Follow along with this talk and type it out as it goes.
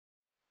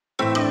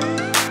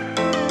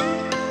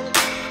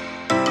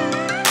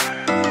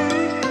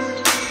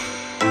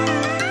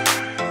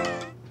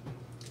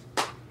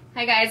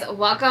Hi guys,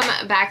 welcome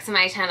back to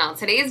my channel.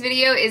 Today's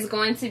video is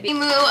going to be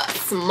Temu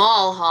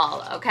small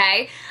haul,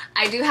 okay?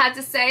 I do have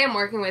to say I'm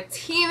working with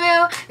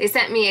Temu. They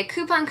sent me a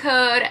coupon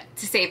code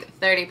to save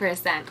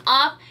 30%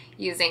 off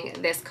using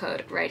this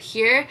code right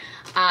here.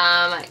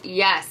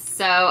 Yes,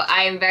 so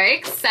I am very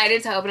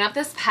excited to open up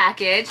this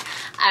package.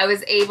 I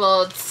was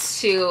able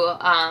to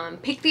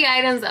pick the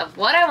items of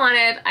what I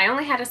wanted. I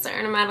only had a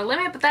certain amount of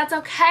limit, but that's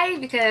okay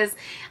because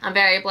I'm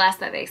very blessed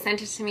that they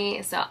sent it to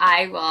me. So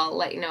I will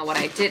let you know what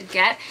I did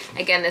get.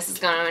 Again, this is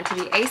going to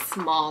be a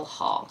small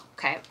haul,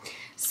 okay?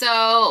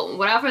 So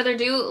without further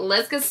ado,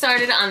 let's get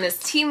started on this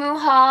Temu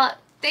haul.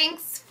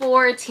 Thanks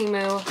for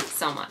Temu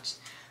so much.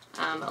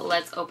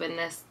 Let's open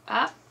this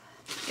up.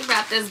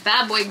 Wrap this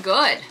bad boy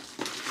good.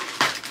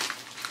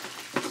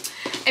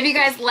 If you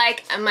guys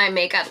like my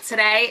makeup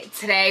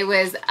today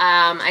was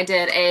I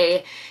did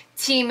a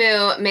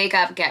Temu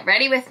makeup get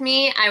ready with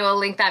me. I will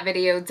link that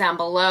video down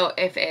below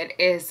if it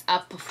is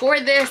up before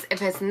this.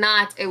 If it's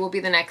not, it will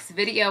be the next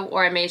video,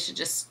 or I may should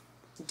just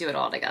do it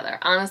all together.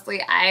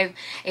 Honestly, I have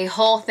a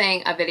whole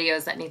thing of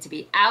videos that need to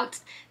be out,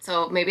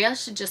 so maybe I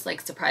should just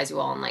like surprise you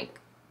all and like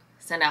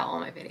send out all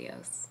my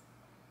videos.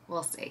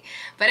 We'll see.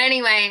 But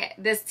anyway,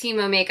 this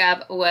Temu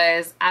makeup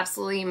was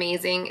absolutely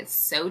amazing. It's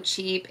so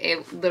cheap.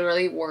 It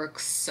literally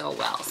works so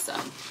well. So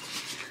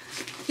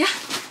yeah,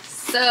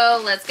 so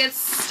let's get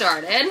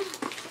started.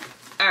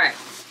 All right,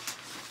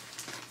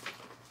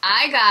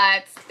 I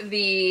got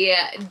the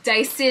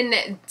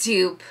Dyson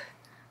dupe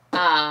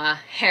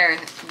hair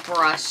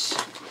brush,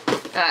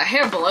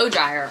 hair blow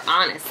dryer.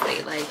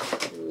 Honestly, like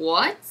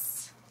what?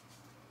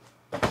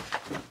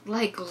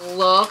 Like,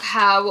 look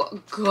how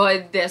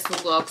good this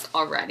looks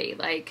already.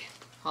 Like,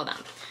 hold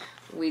on.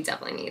 We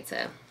definitely need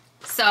to.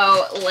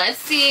 So, let's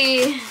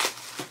see.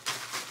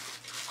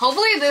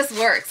 Hopefully this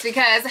works,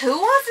 because who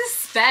wants to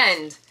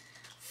spend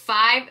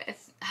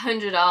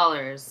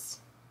 $500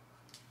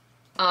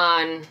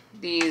 on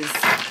this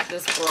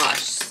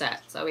brush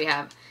set? So, we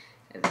have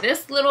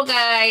this little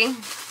guy.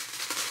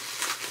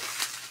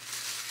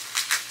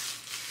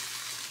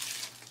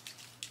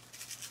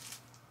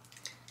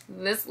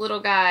 This little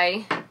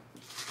guy.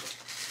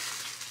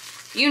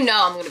 You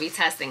know I'm going to be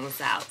testing this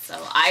out, so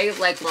I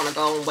like want to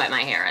go and wet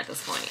my hair at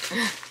this point.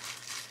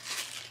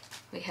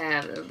 We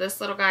have this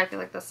little guy. I feel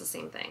like that's the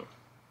same thing.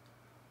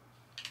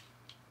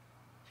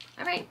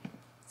 All right,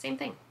 same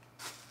thing.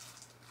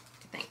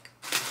 I think.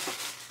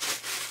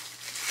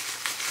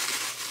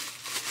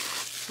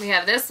 We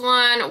have this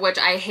one, which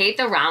I hate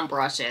the round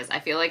brushes. I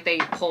feel like they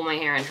pull my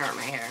hair and hurt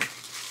my hair.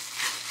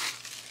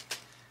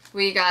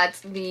 We got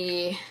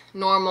the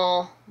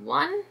normal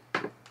one.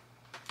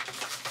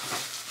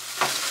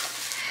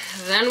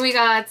 Then we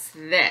got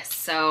this.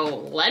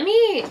 So let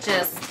me put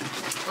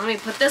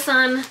this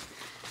on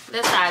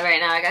this side right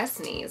now. I gotta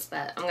sneeze,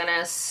 but I'm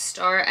gonna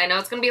start. I know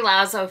it's gonna be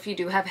loud, so if you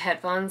do have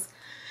headphones,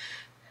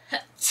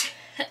 it's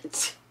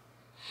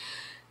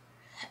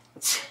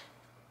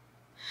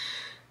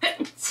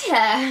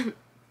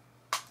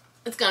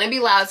gonna be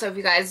loud, so if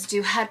you guys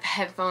do have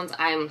headphones,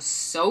 I'm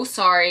so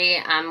sorry.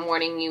 I'm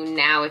warning you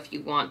now if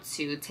you want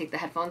to take the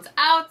headphones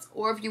out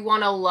or if you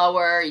want to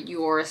lower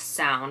your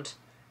sound,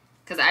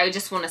 because I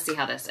just want to see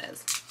how this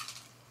is.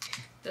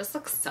 This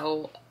looks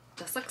so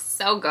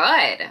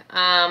good.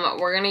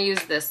 We're gonna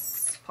use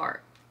this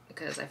part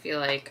because I feel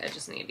like I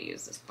just need to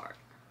use this part.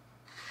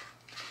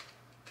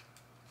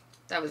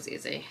 That was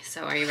easy.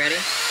 So are you ready?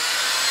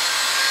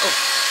 Oh.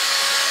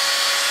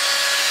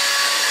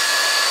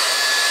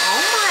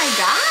 Oh my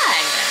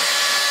God.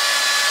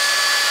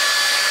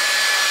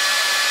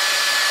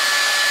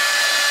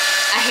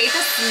 I hate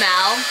the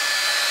smell.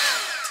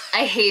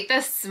 I hate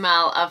the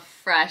smell of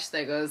fresh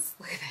that goes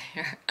like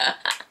there.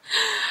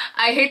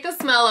 I hate the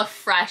smell of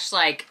fresh,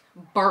 like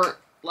burnt,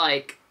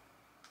 like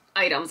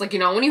items. Like, you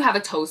know, when you have a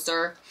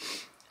toaster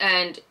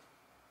and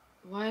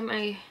I'm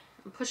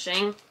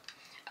pushing.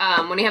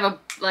 When you have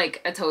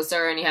a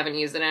toaster and you haven't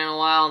used it in a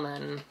while, and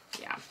then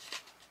yeah.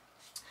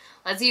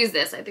 Let's use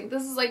this. I think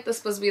this is like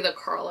supposed to be the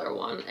curler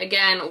one.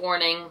 Again,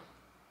 warning.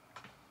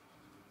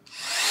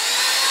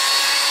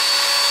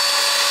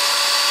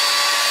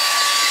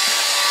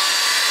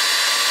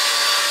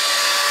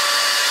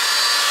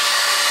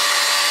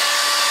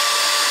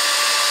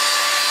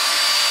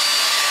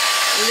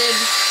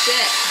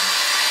 Legit.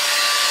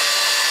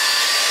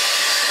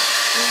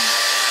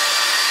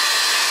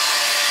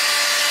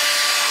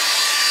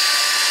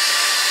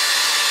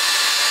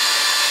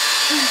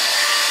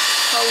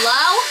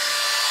 Hello?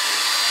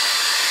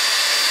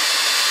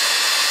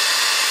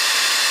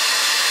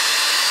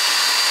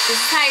 This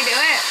is how you do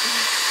it.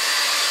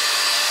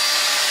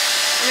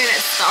 I mean,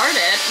 it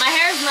started. My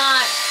hair's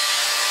not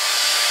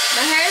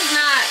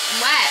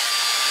wet.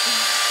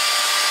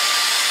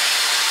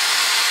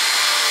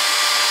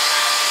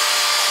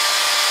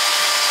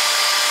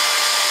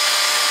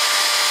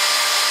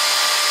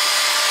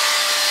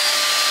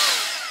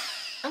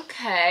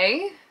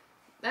 Okay.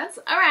 That's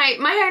all right.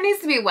 My hair needs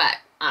to be wet,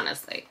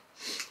 honestly.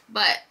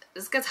 But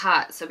this gets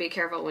hot, so be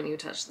careful when you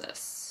touch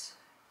this.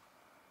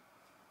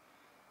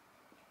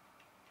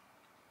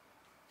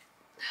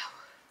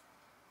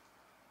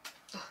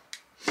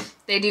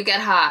 They do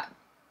get hot.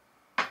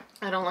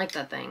 I don't like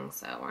that thing,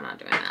 so we're not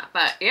doing that.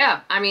 But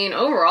yeah, I mean,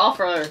 overall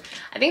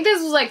I think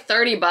this was like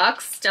 30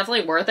 bucks.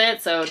 Definitely worth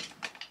it, so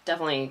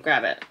definitely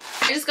grab it.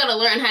 I just gotta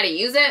learn how to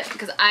use it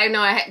because I have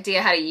no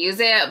idea how to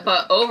use it,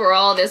 but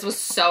overall this was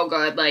so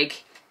good.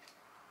 Like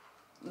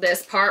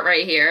this part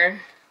right here,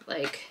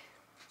 like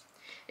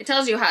it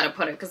tells you how to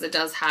put it because it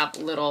does have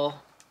little,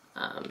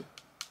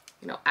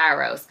 you know,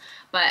 arrows,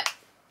 but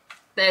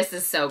this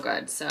is so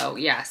good. So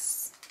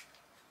yes,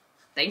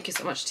 thank you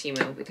so much,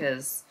 Temu,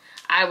 because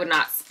I would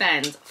not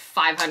spend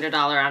 $500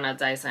 on a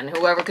Dyson.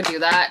 Whoever could do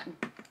that,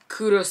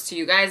 kudos to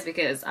you guys,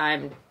 because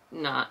I'm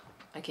not,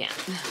 I can't.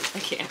 I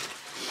can't.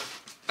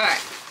 All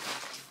right.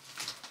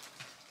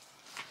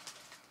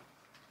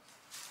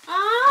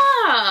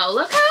 Oh,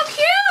 look how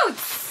cute.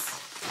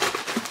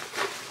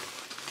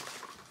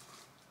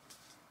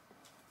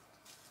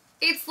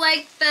 It's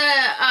like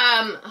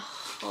the,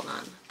 hold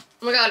on.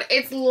 Oh my God,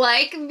 it's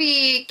like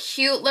the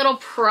cute little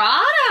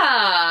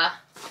Prada.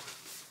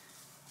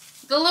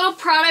 The little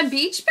Prada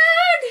beach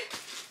bag?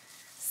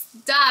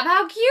 Stop,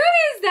 how cute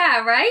is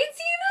that, right,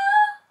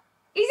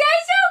 Tina? Is that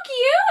so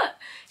cute?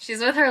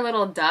 She's with her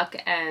little duck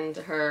and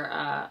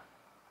her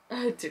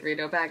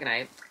Dorito bag, and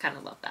I kind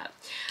of love that.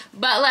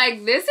 But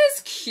like, this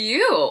is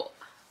cute.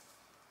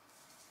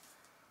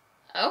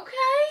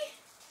 Okay.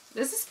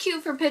 This is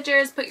cute for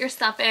pictures, put your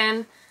stuff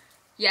in.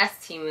 Yes,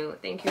 Temu,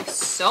 thank you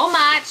so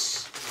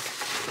much.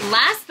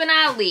 Last but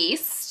not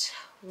least,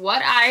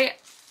 what I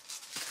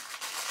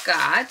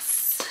got,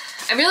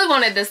 I really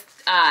wanted this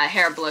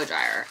hair blow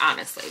dryer,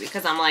 honestly,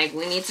 because I'm like,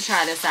 we need to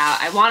try this out.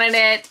 I wanted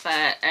it,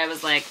 but I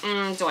was like,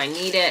 do I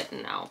need it?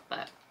 No,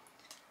 but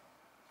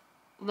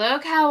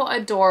look how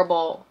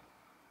adorable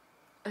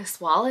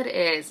this wallet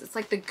is. It's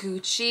like the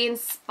Gucci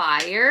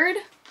inspired.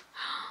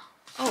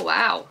 Oh,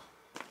 wow.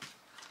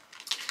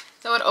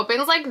 So it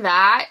opens like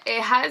that.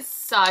 It has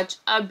such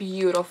a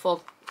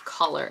beautiful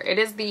color. It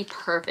is the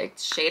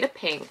perfect shade of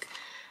pink.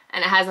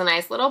 And it has a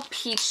nice little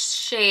peach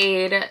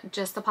shade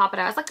just to pop it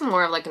out. It's like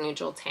more of like a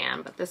neutral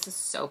tan, but this is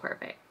so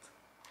perfect.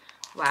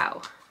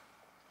 Wow.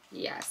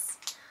 Yes.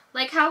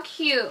 Like, how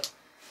cute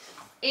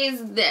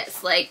is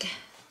this? Like,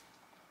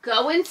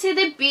 go into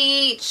the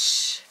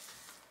beach,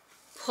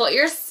 put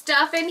your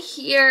stuff in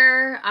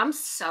here. I'm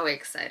so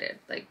excited.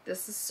 Like,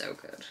 this is so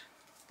good.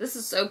 This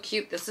is so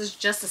cute. This is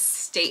just a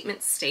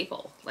statement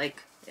staple.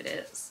 Like, it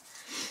is.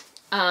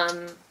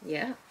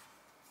 Yeah.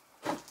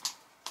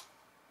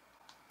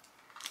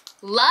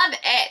 Love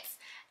it.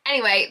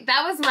 Anyway,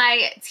 that was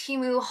my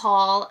Temu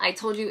haul. I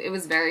told you it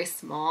was very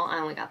small. I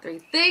only got 3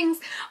 things,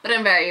 but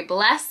I'm very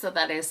blessed, so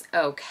that is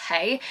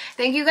okay.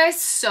 Thank you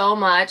guys so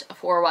much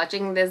for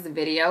watching this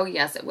video.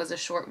 Yes, it was a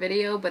short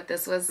video, but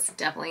this was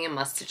definitely a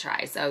must to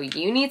try. So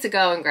you need to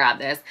go and grab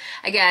this.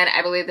 Again,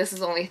 I believe this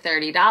is only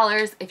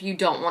 $30. If you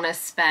don't want to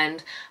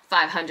spend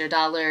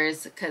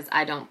 $500, because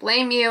I don't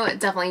blame you,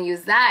 definitely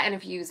use that. And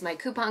if you use my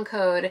coupon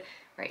code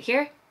right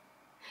here,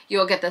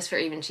 you'll get this for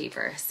even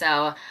cheaper.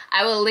 So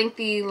I will link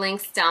the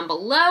links down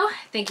below.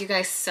 Thank you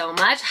guys so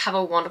much. Have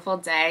a wonderful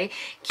day.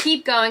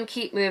 Keep going,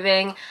 keep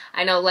moving.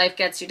 I know life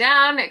gets you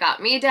down. It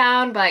got me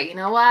down, but you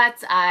know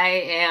what? I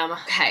am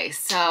okay.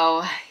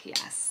 So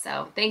yes.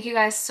 So thank you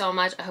guys so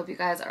much. I hope you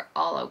guys are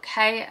all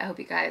okay. I hope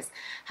you guys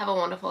have a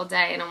wonderful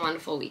day and a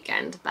wonderful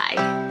weekend.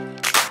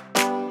 Bye.